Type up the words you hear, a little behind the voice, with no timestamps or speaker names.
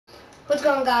What's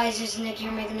going on, guys? It's Nick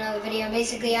here making another video.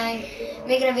 Basically, I'm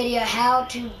making a video how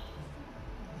to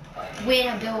win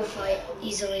a build fight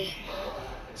easily.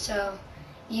 So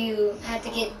you have to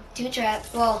get 2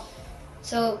 traps. Well,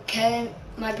 so Kevin,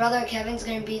 my brother Kevin's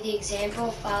gonna be the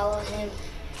example. Follow him.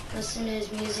 Listen to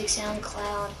his music,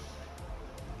 SoundCloud.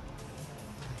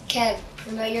 Kev,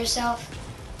 promote yourself.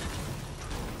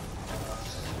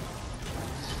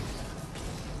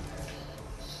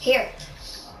 Here.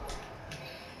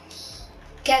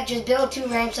 Kev, just build 2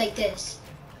 ramps like this.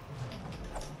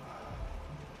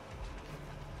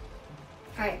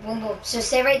 Alright, boom, boom. So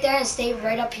stay right there and stay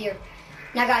right up here.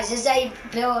 Now guys, this is how you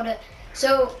build.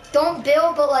 So don't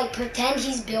build, but like pretend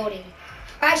he's building.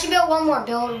 Or actually build one more,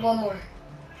 build one more.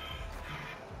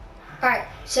 Alright,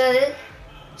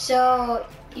 so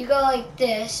you go like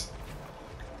this.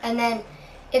 And then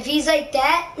if he's like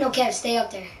that, no Kev, stay up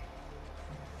there.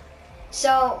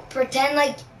 So pretend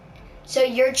like, so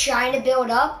you're trying to build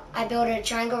up. I build a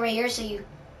triangle right here so you,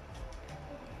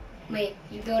 wait,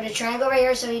 you build a triangle right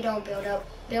here so you don't build up.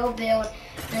 Build, and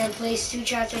then place 2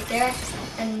 traps right there,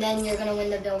 and then you're gonna win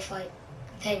the build fight.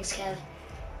 Thanks, Kev.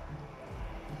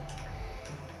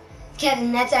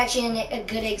 Kevin, that's actually a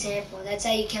good example. That's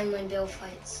how you can win build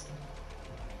fights.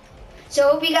 So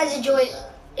hope you guys enjoyed.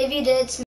 If you did,